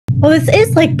Well, this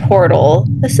is like Portal.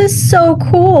 This is so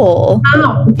cool.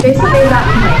 Oh, Jason made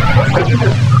that like,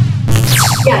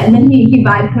 yeah, and then he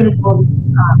vibe coded all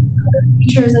the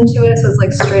features into it, so it's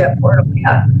like straight up Portal.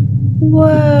 Yeah.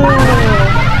 Whoa.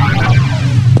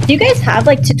 Do you guys have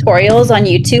like tutorials on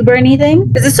YouTube or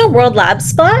anything? Is this a World Lab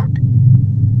spot?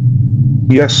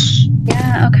 Yes.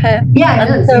 Yeah, okay. Yeah,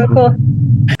 that's so cool.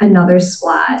 Another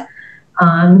splat.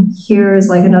 Here's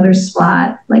like another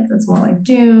splat, like that's more like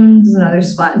dunes, another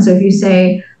splat. And so if you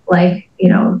say like, you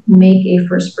know, make a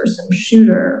first person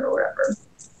shooter or whatever,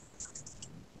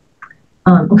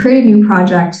 we'll create a new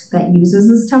project that uses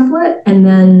this template. And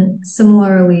then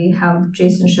similarly, how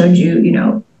Jason showed you, you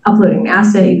know, uploading an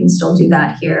asset, you can still do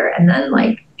that here and then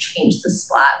like change the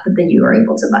splat, but then you are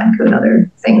able to vibe code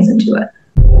other things into it.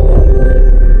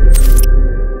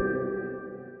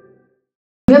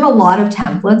 We have a lot of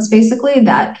templates basically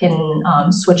that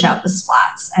can switch out the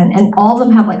splats, and all of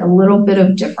them have like a little bit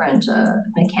of different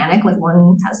mechanic. Like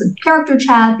one has a character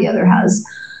chat, the other has,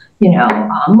 you know,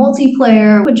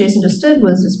 multiplayer. What Jason just did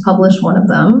was just publish one of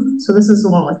them. So this is the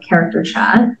one with character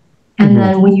chat. And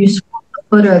then when you scroll the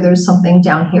footer, there's something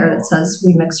down here that says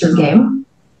remix your game.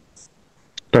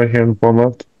 Right here in the bottom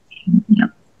left. Yeah.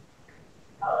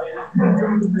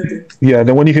 Yeah,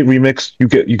 then when you hit remix, you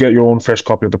get your own fresh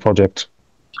copy of the project.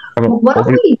 Why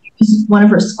don't we use one of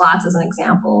her splats as an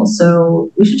example?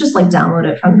 So we should just like download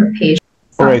it from the page.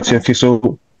 All right. Yeah, okay.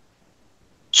 So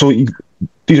these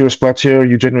are splats here.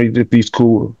 You generated these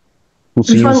cool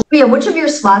scenes. Which of your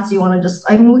splats do you want to just?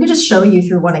 I mean, we could just show you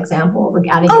through one example, like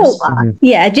adding your splat.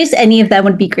 Yeah, just any of them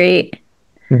would be great.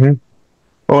 All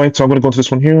right. So I'm going to go to this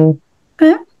one here.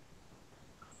 Okay.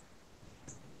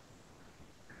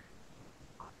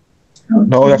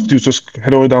 Now all you have to do is just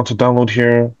head over down to download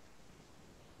here.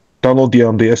 Download the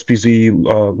SPZ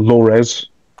low res.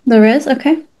 Low res,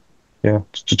 okay. Yeah,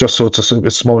 just so it's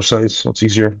a smaller size, so it's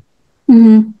easier.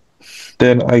 Then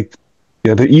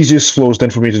the easiest flow is then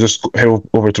for me to just head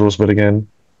over to Rosebud again.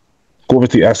 Go over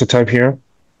to the asset tab here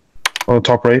on the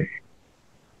top right.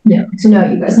 Yeah, so now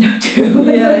you guys know too.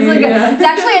 It's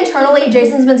actually internally,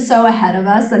 Jason's been so ahead of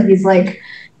us that he's like,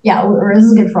 yeah, this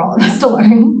is good for all of us to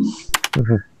learn.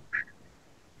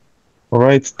 All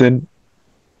right, then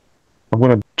I'm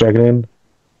gonna drag it in.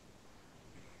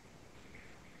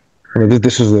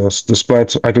 This is the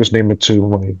splat. I can just name it to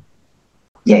my.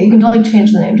 Yeah, you can like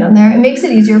change the name down there. It makes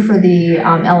it easier for the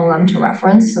LLM to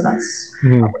reference, so that's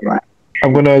probably why.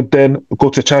 I'm gonna then go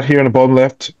to chat here on the bottom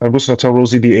left. I'm just gonna tell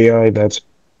Rosie the AI that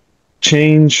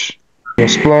change the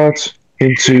splat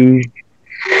into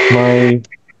my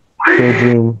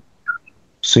bedroom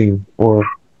scene or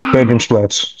bedroom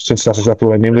splats, since that's exactly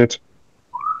what I named it.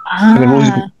 And then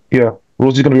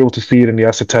Rosie's gonna be able to see it in the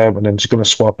asset tab, and then she's gonna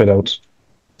swap it out.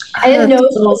 I didn't know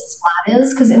what a splat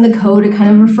is because in the code it kind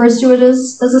of refers to it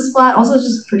as a splat. Also, it's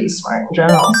just pretty smart in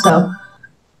general. So,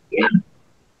 yeah.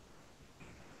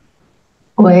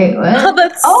 Wait, what? Oh,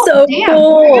 that's so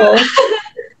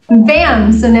cool.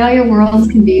 Bam! So now your worlds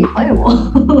can be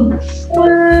playable.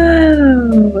 Wow.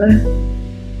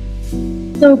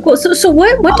 So cool. So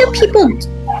what do people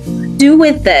do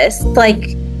with this?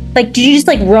 Like, do you just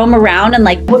like roam around and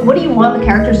like? What do you want the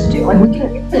characters to do? Like, we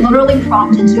can literally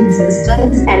prompt into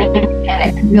existence any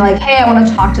mechanic and be like, hey, I want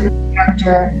to talk to this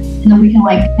character, and then we can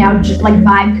like now just like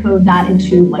vibe code that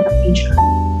into like a feature.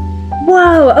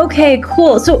 Whoa. Okay.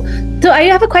 Cool. So I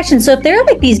have a question. So if there are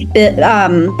like these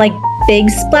like big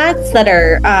splats that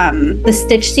are the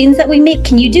stitch scenes that we make,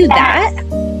 can you do that?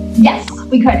 Yes,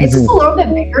 we could. It's just a little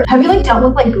bit bigger. Have you like dealt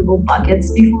with like Google Buckets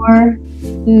before?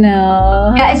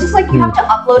 No. Yeah, it's just like you have to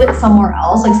upload it somewhere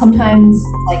else. Like sometimes,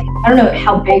 like I don't know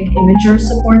how big Imager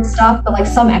supports stuff, but like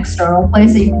some external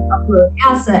place that you can upload the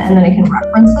asset and then it can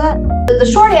reference it. The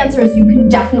short answer is you can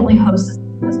definitely host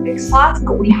those big slots,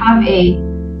 but we have a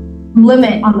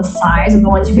limit on the size of the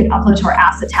ones you can upload to our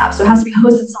asset tab. So it has to be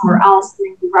hosted somewhere else, and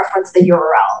then you reference the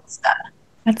URL instead.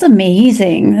 That's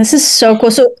amazing. This is so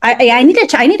cool. So I need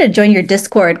to join your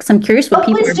Discord because I'm curious what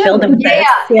people are building with this.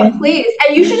 Yeah, please.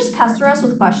 And you should just pester us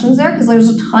with questions there because there's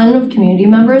a ton of community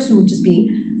members who would just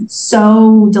be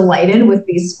so delighted with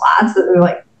these splats that they're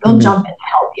like, they'll jump in to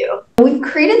help you. We've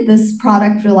created this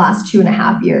product for the last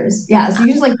 2.5 years. Yeah, so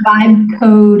you use like vibe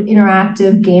code,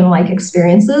 interactive game-like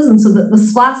experiences. And so the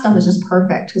splat stuff is just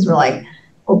perfect because we're like,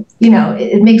 well, you know,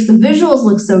 it makes the visuals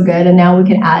look so good, and now we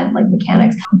can add like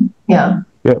mechanics. Yeah.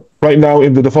 Yeah. Right now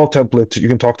in the default template, you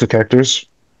can talk to characters.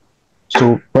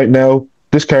 So right now,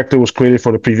 this character was created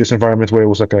for the previous environment where it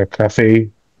was like a cafe.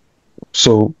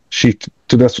 So so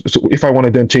if I want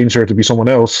to then change her to be someone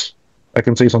else, I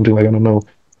can say something like, I don't know,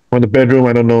 or in the bedroom,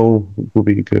 I don't know, would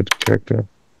be a good character.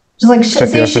 Just like check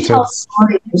the say she assets out. tells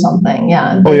stories or something.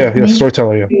 Yeah. Oh yeah,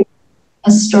 storyteller. Yeah. A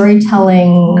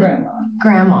storytelling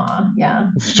grandma.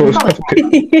 Yeah.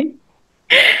 Okay.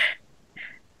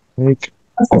 Make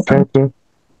a character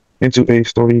into a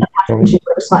storytelling.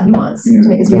 Whichever slot he wants to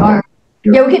make his VR.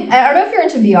 Yeah, we can. I don't know if you're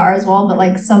into VR as well, but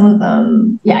like some of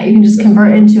them, yeah, you can just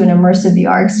convert into an immersive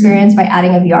VR experience by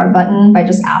adding a VR button by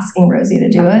just asking Rosie to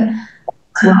do it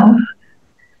as well.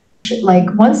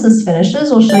 Like once this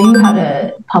finishes, we'll show you how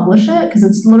to publish it because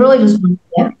it's literally just one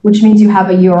click, which means you have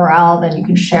a URL that you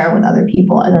can share with other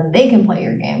people and then they can play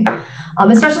your game,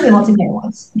 especially the multiplayer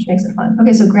ones, which makes it fun.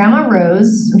 Okay, so Grandma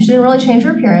Rose, she didn't really change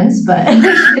her appearance, but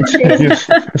she changed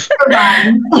her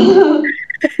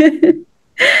vibe.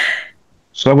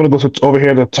 So I'm going to go over here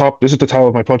at the top. This is the title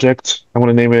of my project. I'm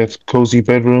going to name it Cozy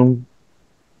Bedroom.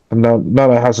 And now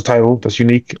that it has a title that's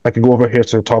unique, I can go over here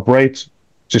to the top right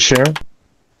to share.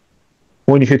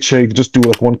 When you hit share, you can just do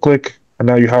like one click, and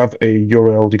now you have a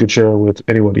URL you can share with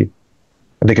anybody,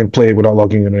 and they can play it without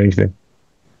logging in or anything.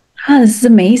 Oh, this is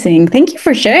amazing. Thank you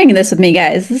for sharing this with me,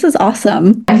 guys. This is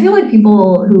awesome. I feel like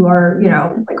people who are,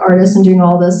 like artists and doing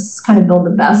all this kind of build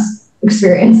the best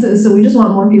experiences. So we just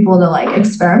want more people to like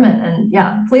experiment. And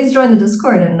yeah, please join the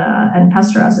Discord and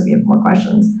pester us if you have more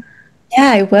questions.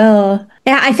 Yeah, I will.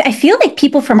 Yeah, I feel like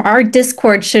people from our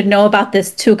Discord should know about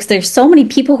this too, because there's so many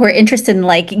people who are interested in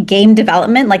like game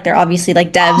development. Like they're obviously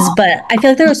like devs, but I feel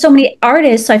like there are so many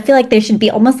artists. So I feel like there should be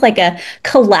almost like a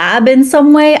collab in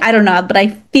some way. I don't know, but I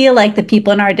feel like the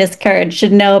people in our Discord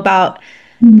should know about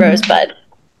Rosebud.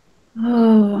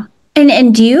 Oh.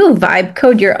 And do you vibe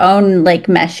code your own like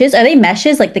meshes? Are they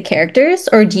meshes like the characters,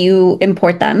 or do you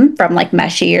import them from like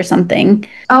Meshy or something?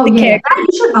 Oh yeah, you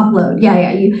should upload.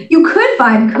 Yeah. You could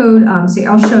vibe code. So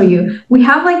I'll show you. We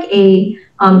have like a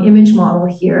image model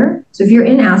here. So if you're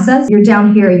in assets, you're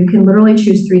down here. You can literally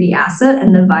choose 3D asset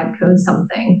and then vibe code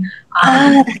something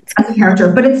as a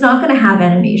character. But it's not going to have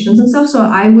animations and stuff. So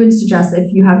I would suggest that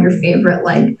if you have your favorite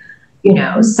like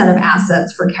set of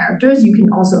assets for characters, you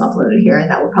can also upload it here, and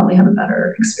that will probably have a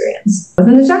better experience.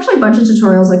 And there's actually a bunch of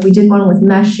tutorials. Like we did one with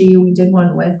Meshy, we did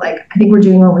one with I think we're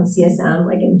doing one with CSM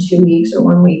like in 2 weeks or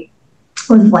 1 week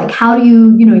with like how do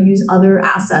you use other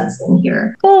assets in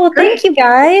here. Cool. Thank you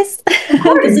guys.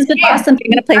 This has been awesome.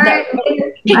 I'm gonna play that.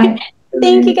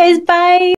 Thank you guys. Bye.